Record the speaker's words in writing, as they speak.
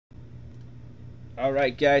All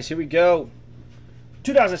right, guys, here we go.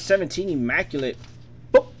 2017 Immaculate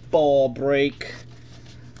football break.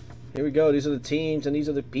 Here we go. These are the teams and these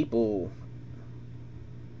are the people.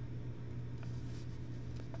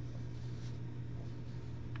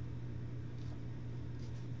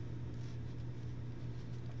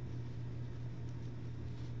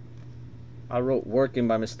 I wrote working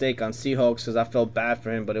by mistake on Seahawks because I felt bad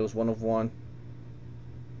for him, but it was 1 of 1.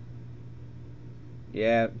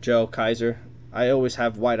 Yeah, Joe Kaiser. I always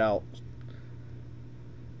have white out.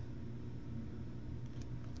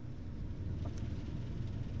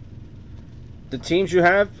 The teams you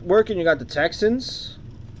have working, you got the Texans.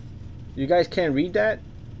 You guys can't read that?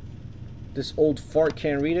 This old fart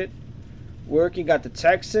can't read it. Working got the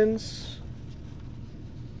Texans.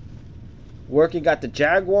 Working got the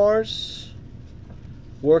Jaguars.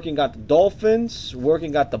 Working got the Dolphins.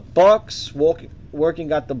 Working got the Bucks. Working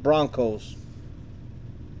got the Broncos.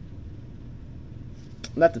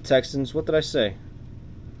 Not the Texans. What did I say?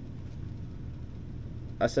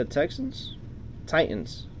 I said Texans?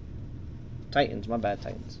 Titans. Titans. My bad,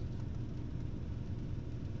 Titans.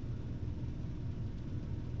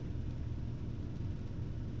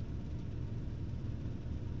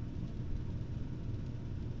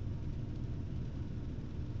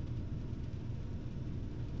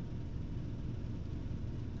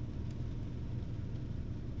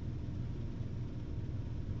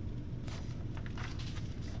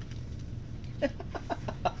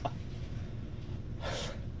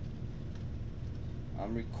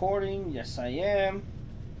 I'm recording. Yes, I am.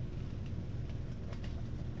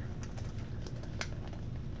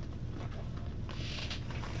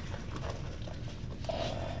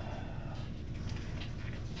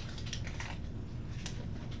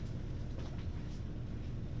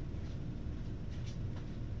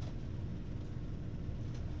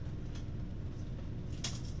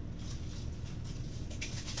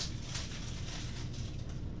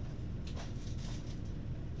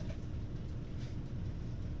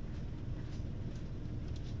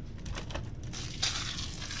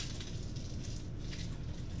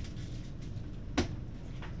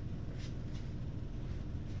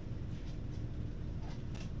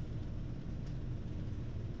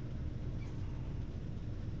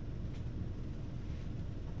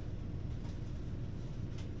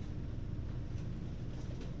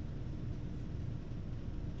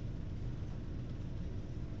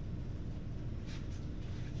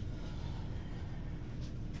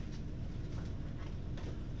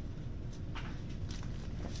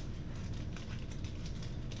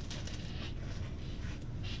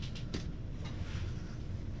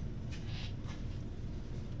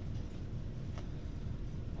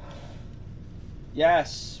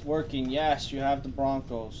 Yes, working. Yes, you have the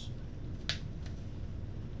Broncos.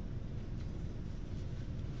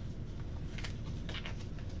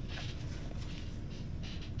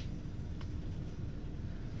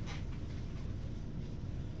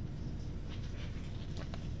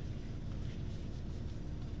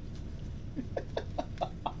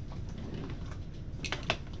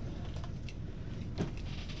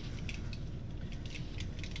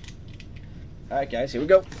 All right, guys, here we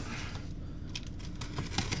go.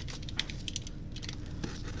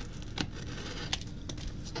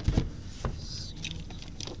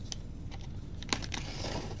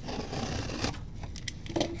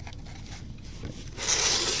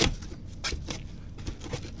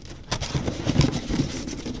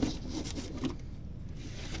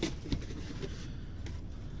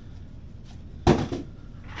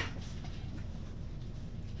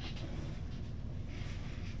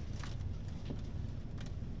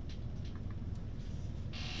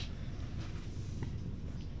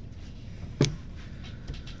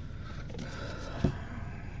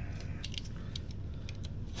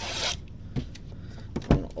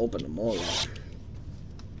 Open them all up.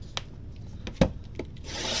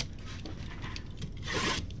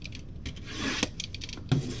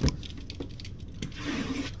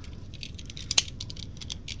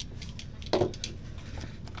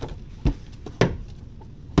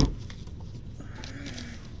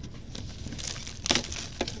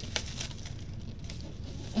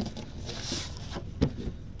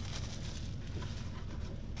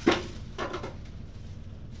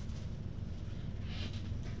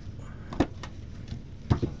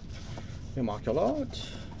 Immaculate.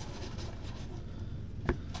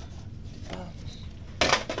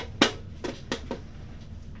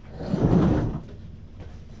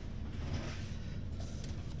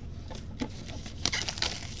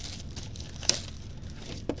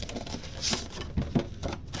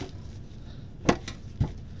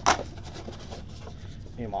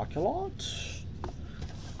 Immaculate.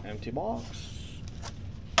 Empty box.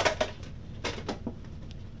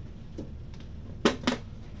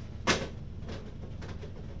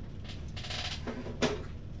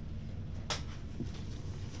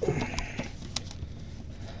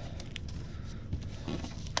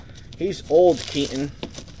 He's old, Keaton.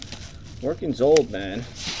 Working's old, man.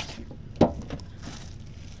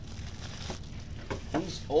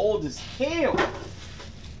 He's old as hell.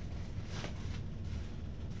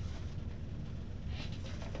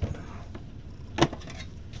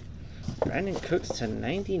 Brandon Cooks to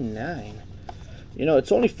 99. You know,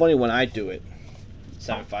 it's only funny when I do it.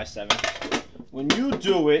 757. When you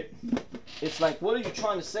do it, it's like, what are you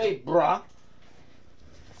trying to say, bruh?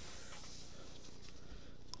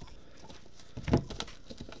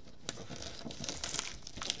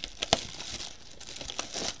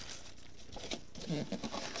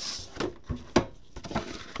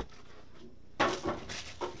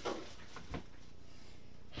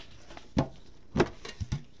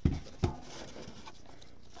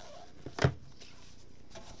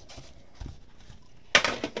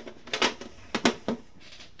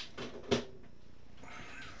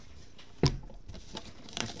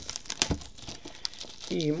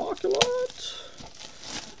 Immaculate.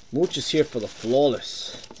 Mooch is here for the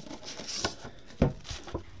flawless.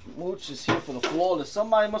 Mooch is here for the flawless.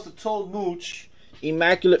 Somebody must have told Mooch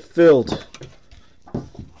Immaculate filled.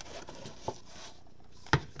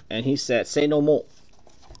 And he said, say no more.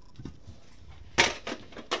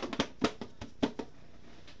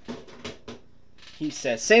 He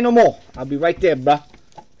said, say no more. I'll be right there, bruh.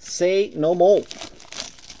 Say no more.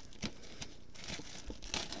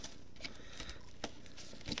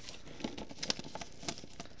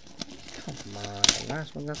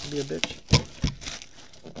 Last one got to be a bitch.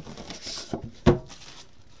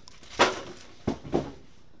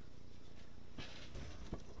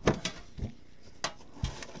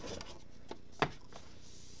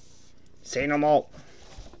 Say no more.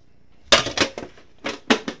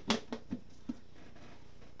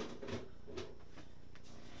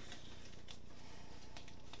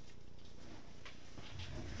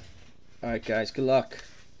 Alright guys, good luck.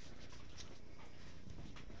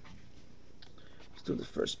 Let's do the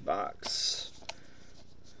first box.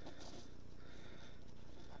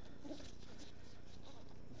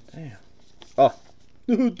 Damn. Oh.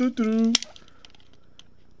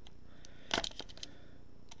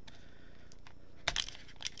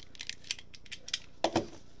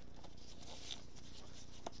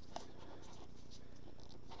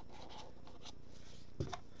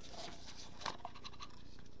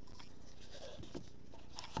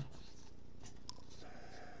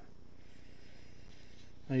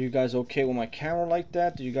 Are you guys okay with my camera like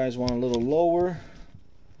that? Do you guys want a little lower?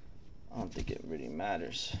 I don't think it really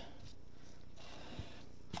matters.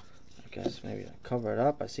 I guess maybe I'll cover it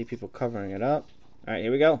up. I see people covering it up. Alright,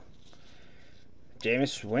 here we go.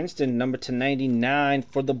 Jameis Winston, number /99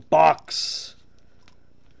 for the box.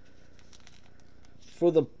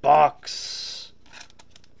 For the box.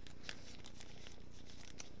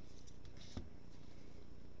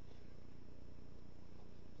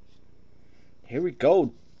 Here we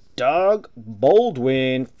go. Doug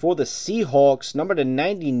Baldwin for the Seahawks, number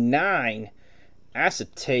 /99.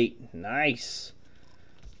 Acetate. Nice.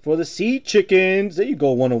 For the Sea Chickens. There you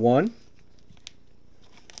go, 101.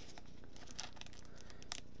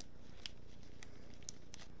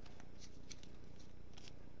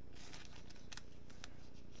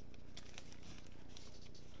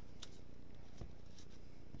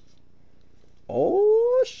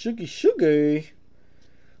 Oh, sugar.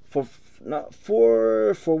 For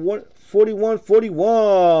 41.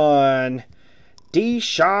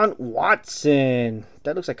 Deshaun Watson.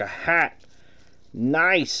 That looks like a hat.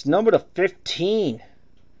 Nice. Number /15.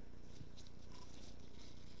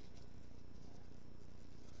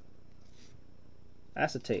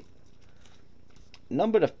 Acetate.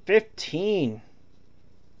 Number /15.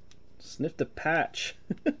 Sniff the patch.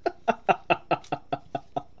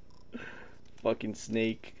 Fucking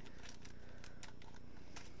snake.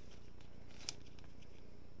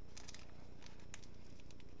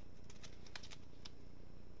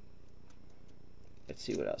 Let's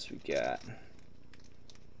see what else we got.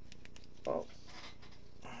 Oh.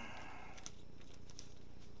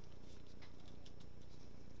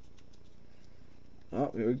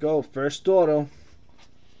 Oh, here we go. First auto.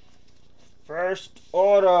 First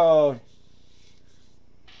auto.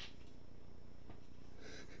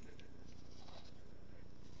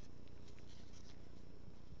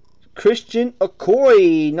 Christian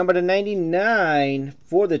Okoye, number /99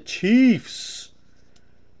 for the Chiefs.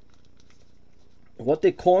 What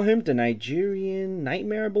they call him, the Nigerian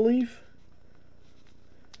Nightmare, I believe.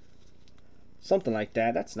 Something like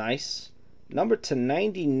that. That's nice. Number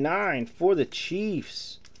 /99 for the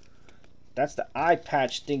Chiefs. That's the eye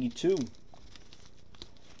patch thingy too.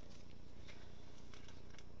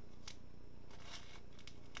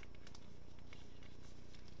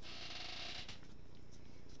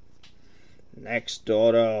 Next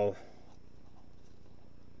auto.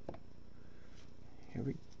 Here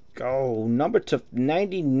we go. Number to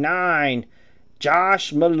 99.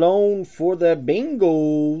 Josh Malone for the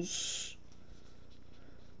Bengals.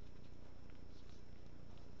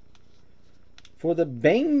 For the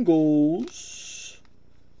Bengals.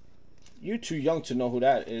 You're too young to know who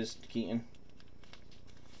that is, Keaton.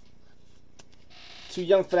 Too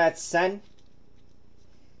young for that, son.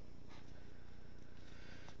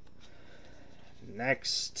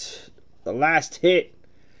 Next, the last hit.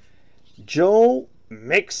 Joe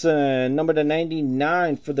Mixon, number to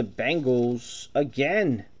 99 for the Bengals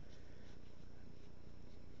again.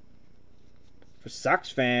 For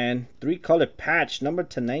Sox fan, 3-color patch, number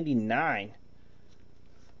to 99.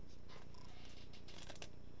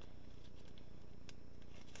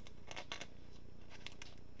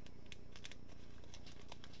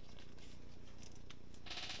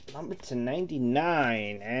 Number to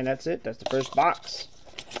 99. And that's it. That's the first box.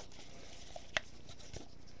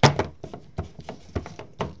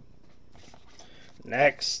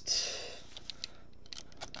 Next.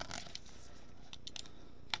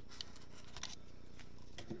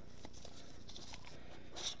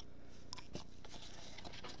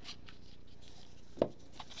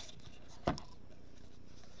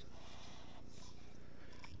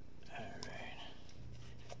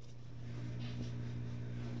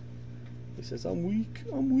 He says, I'm weak.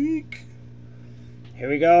 I'm weak. Here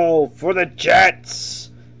we go. For the Jets.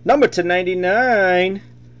 Number to 99.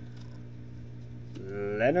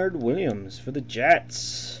 Leonard Williams for the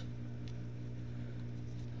Jets.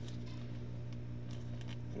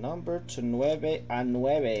 Number to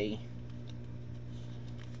 9.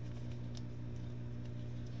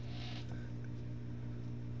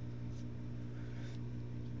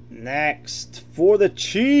 Next. For the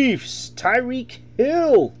Chiefs. Tyreek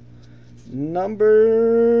Hill.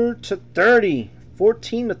 Number to 30.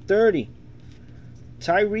 14 to 30.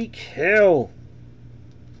 Tyreek Hill.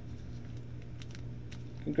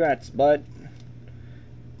 Congrats, bud.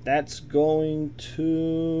 That's going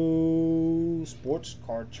to Sports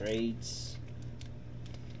Card Trades.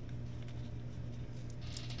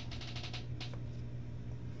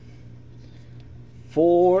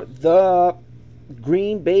 For the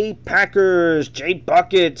Green Bay Packers, Jay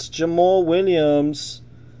Buckets, Jamal Williams.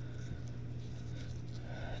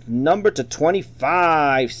 Number to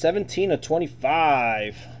 25, 17 to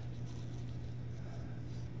 25.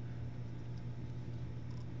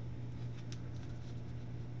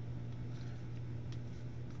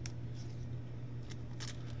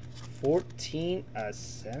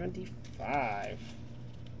 $14.75.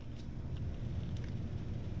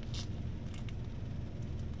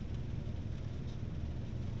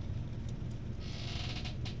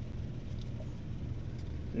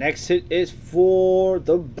 Next hit is for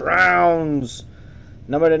the Browns.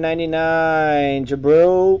 Number to 99,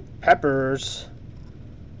 Jabril Peppers.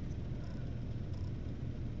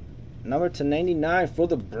 Number to 99 for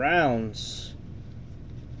the Browns.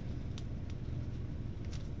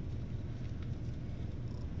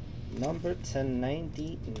 Number to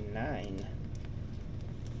 99.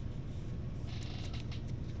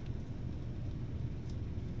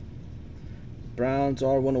 Browns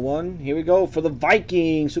are 101. Here we go for the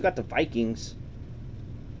Vikings. Who got the Vikings?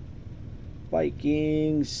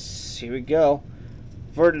 Vikings. Here we go.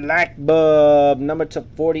 For Lackbub, number to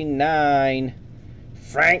 49.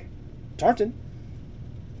 Frank Tartan.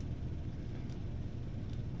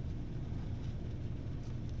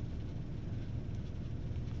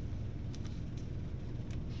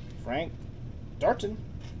 Frank Darton.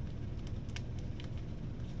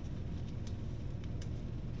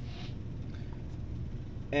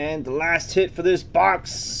 And the last hit for this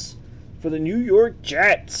box for the New York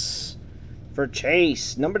Jets. For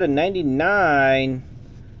Chase, number to 99,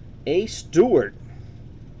 A. Stewart.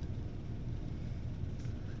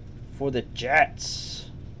 For the Jets.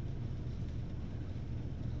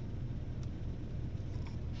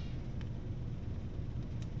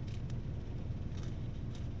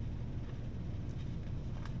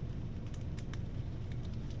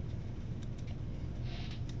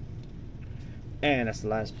 And that's the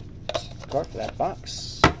last card for that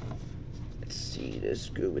box. Let's see, let's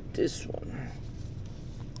go with this one.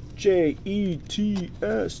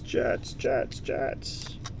 J-E-T-S, Jets, Jets,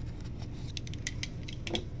 Jets.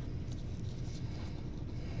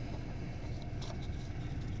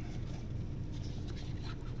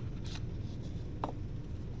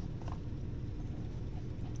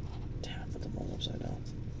 Damn, I put them all upside down.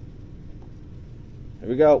 Here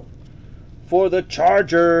we go. For the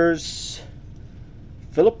Chargers,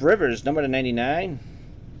 Phillip Rivers, number to 99.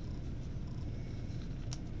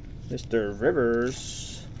 Mr.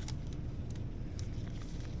 Rivers.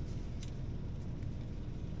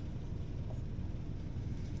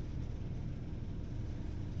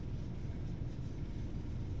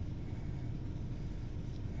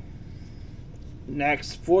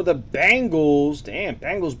 Next, for the Bengals. Damn,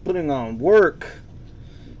 Bengals putting on work.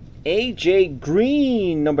 A.J.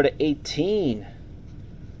 Green, number to 18.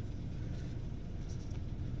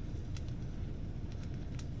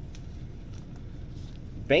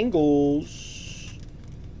 Bengals.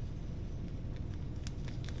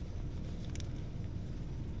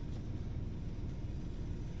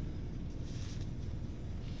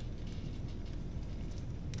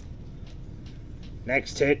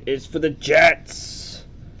 Next hit is for the Jets.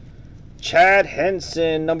 Chad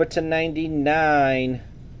Henson, number to 99.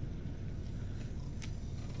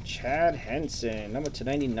 Chad Henson, number to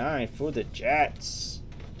 99 for the Jets.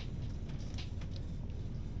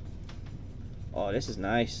 Oh, this is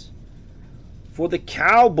nice. For the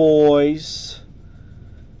Cowboys,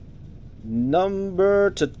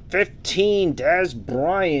 number to 15, Dez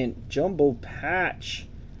Bryant, jumbo patch.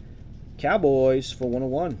 Cowboys for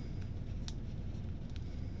 101.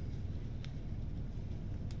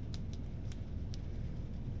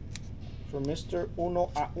 For Mr. Uno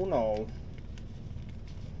a Uno.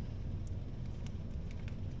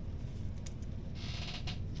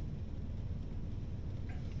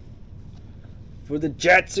 For the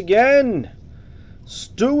Jets again,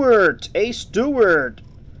 Stewart, A. Stewart,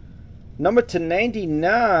 number to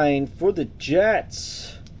 99 for the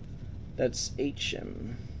Jets. That's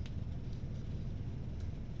HM.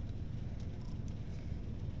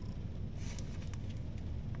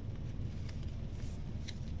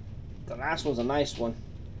 The last one's a nice one.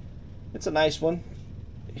 It's a nice one.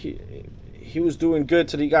 He was doing good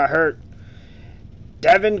till he got hurt.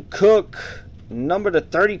 Devin Cook, number to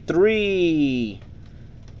 33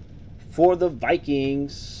 for the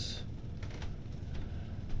Vikings.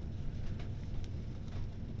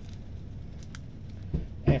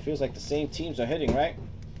 And it feels like the same teams are hitting, right?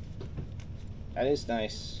 That is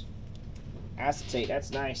nice. Acetate,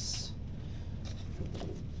 that's nice.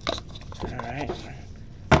 All right.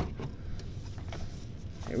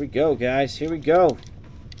 Here we go, guys. Here we go.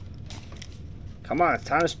 Come on, it's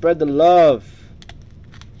time to spread the love.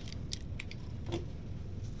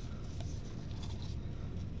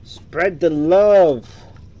 Spread the love.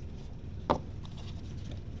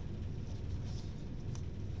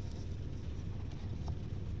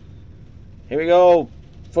 Here we go.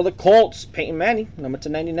 For the Colts, Peyton Manning, number to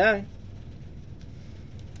 99.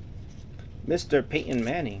 Mr. Peyton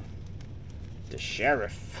Manning, the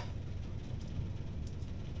Sheriff.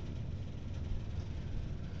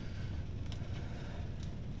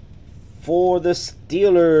 For the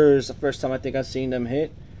Steelers, the first time I think I've seen them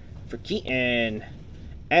hit. For Keaton,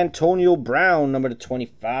 Antonio Brown, number to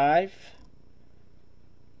 25.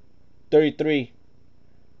 33.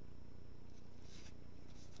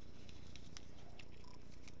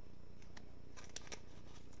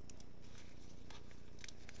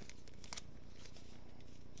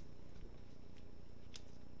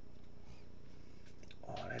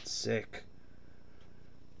 Oh, that's sick.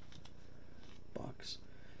 Bucks.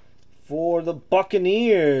 For the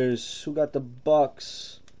Buccaneers, who got the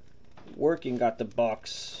Bucks? Working got the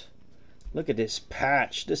Bucks. Look at this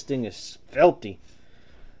patch. This thing is filthy.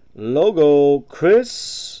 Logo,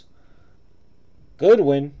 Chris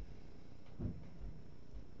Goodwin.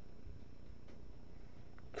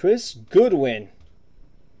 Chris Goodwin.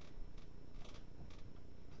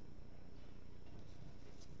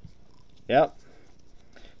 Yep.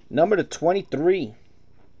 Number to 23.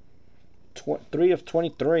 3 of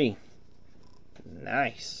 23.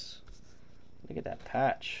 Nice. Look at that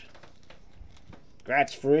patch.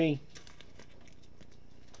 Scratch free.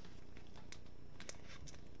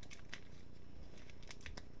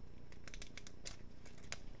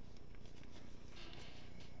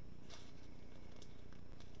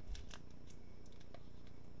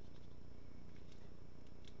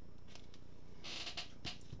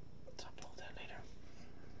 Upload that later.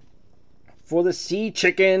 For the Sea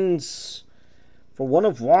Chickens, for 1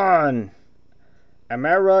 of 1,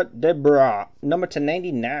 Amara Debra, number to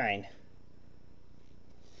 99.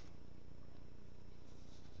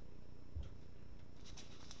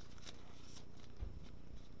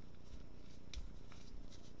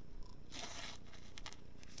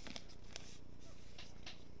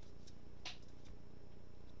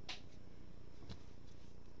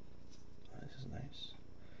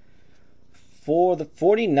 For the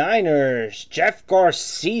 49ers, Jeff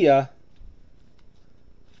Garcia.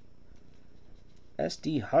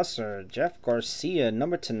 SD Husser, Jeff Garcia,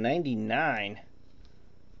 number to 99.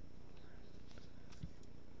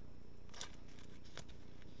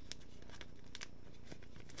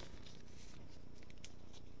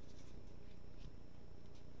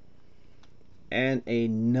 And a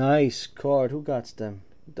nice card. Who got them?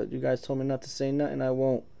 You guys told me not to say nothing. I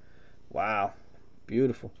won't. Wow.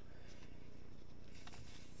 Beautiful.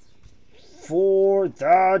 For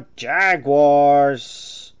the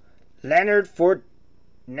Jaguars, Leonard Fournette.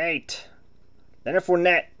 Leonard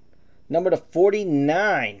Fournette. Number to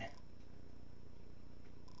 49.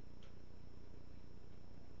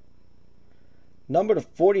 Number to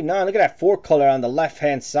 49. Look at that 4 color on the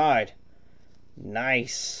left-hand side.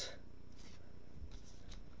 Nice.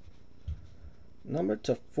 Number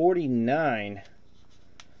to 49.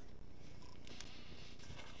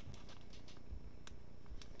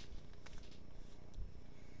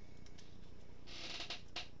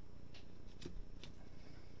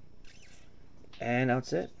 And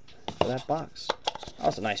that's it for that box. That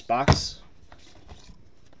was a nice box.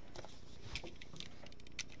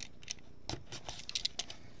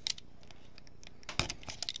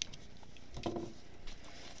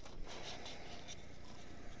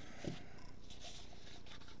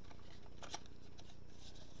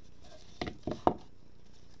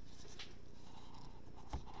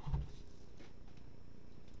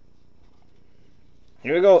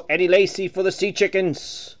 Here we go. Eddie Lacy for the Sea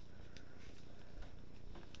Chickens.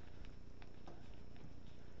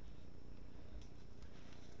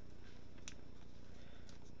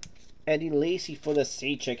 Eddie Lacy for the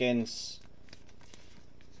Sea Chickens.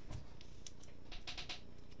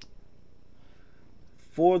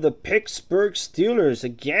 For the Pittsburgh Steelers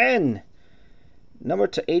again. Number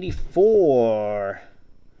to 84.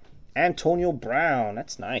 Antonio Brown.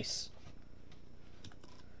 That's nice.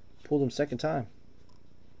 Pulled him second time.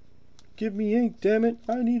 Give me ink, damn it.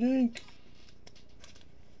 I need ink.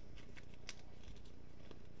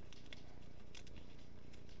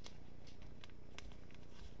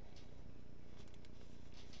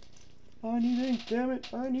 I need ink, damn it.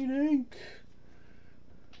 I need ink.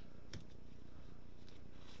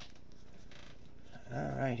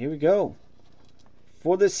 Alright, here we go.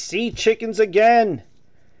 For the Sea Chickens again.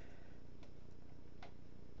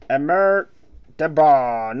 Emer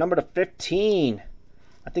Debra, number to 15.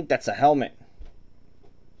 I think that's a helmet.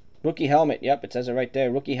 Rookie helmet. Yep, it says it right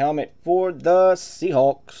there. Rookie helmet for the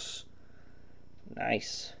Seahawks.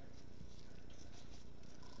 Nice.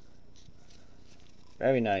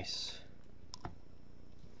 Very nice.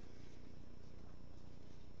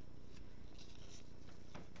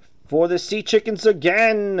 For the Sea Chickens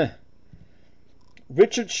again.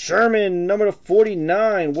 Richard Sherman, number to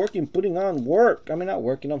 49. Working, putting on work. I mean, not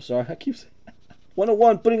working. I'm sorry. I keep saying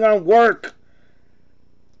 101, putting on work.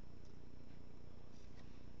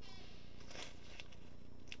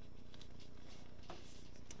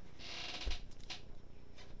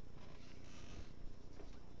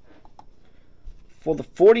 For the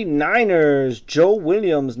 49ers, Joe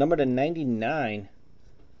Williams, number to 99.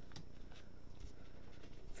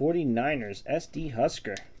 49ers, SD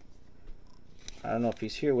Husker. I don't know if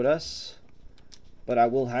he's here with us, but I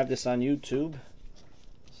will have this on YouTube.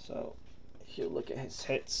 So, here, look at his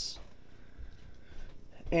hits.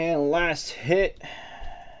 And last hit.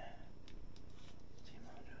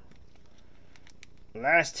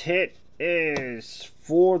 Last hit is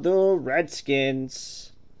for the Redskins.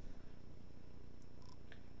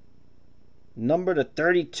 Number to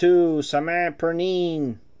 32, Samad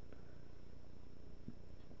Pernine.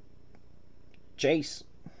 Chase.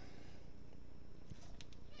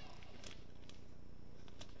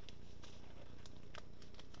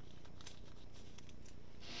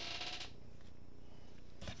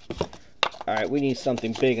 Alright, we need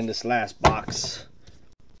something big in this last box.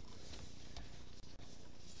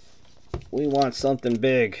 We want something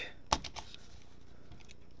big.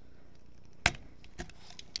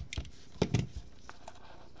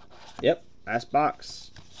 Yep, last box.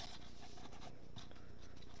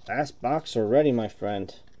 Last box already, my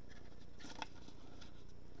friend.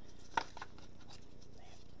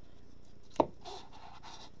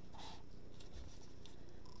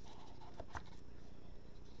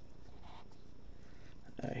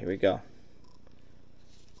 Alright, here we go.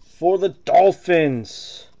 For the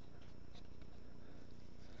Dolphins.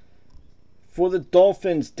 For the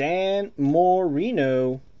Dolphins, Dan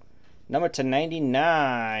Marino. Number to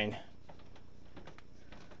 99.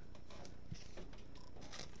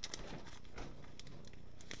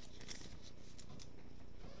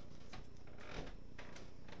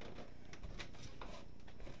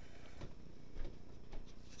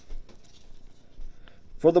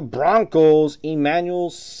 For the Broncos,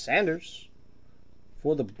 Emmanuel Sanders.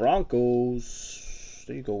 For the Broncos,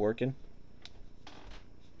 there you go, working.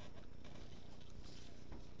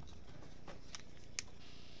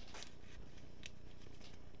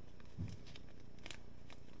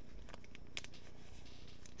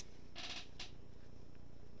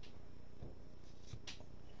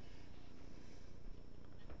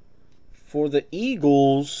 For the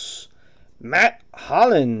Eagles, Matt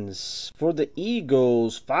Hollins. For the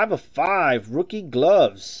Eagles, 5 of 5, rookie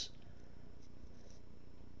gloves.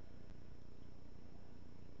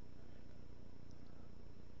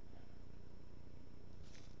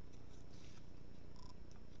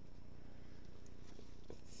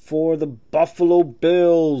 For the Buffalo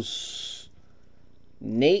Bills,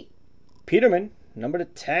 Nate Peterman, number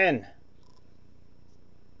 10.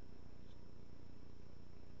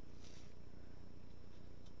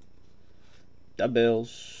 The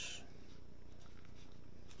Bills.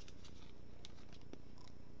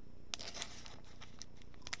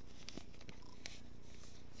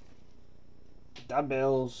 The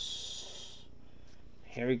Bills.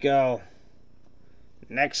 Here we go.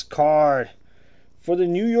 Next card. For the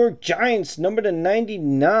New York Giants, number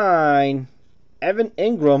 99, Evan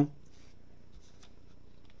Ingram.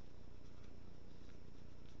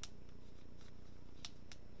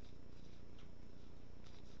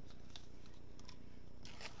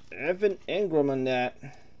 Evan Ingram on that.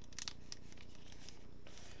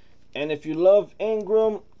 And if you love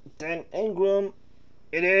Ingram, then Ingram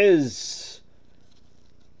it is.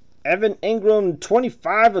 Evan Ingram,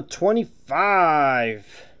 25 of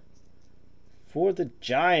 25 for the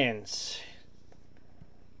Giants.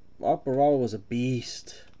 Mark Barala was a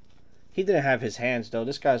beast. He didn't have his hands, though.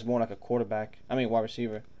 This guy's more like a quarterback. I mean, wide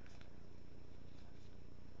receiver.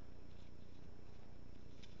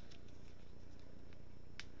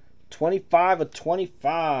 $25 of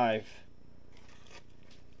 25.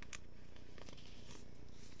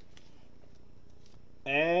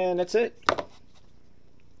 And that's it.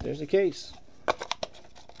 There's the case.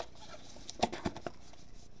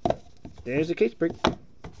 There's the case break.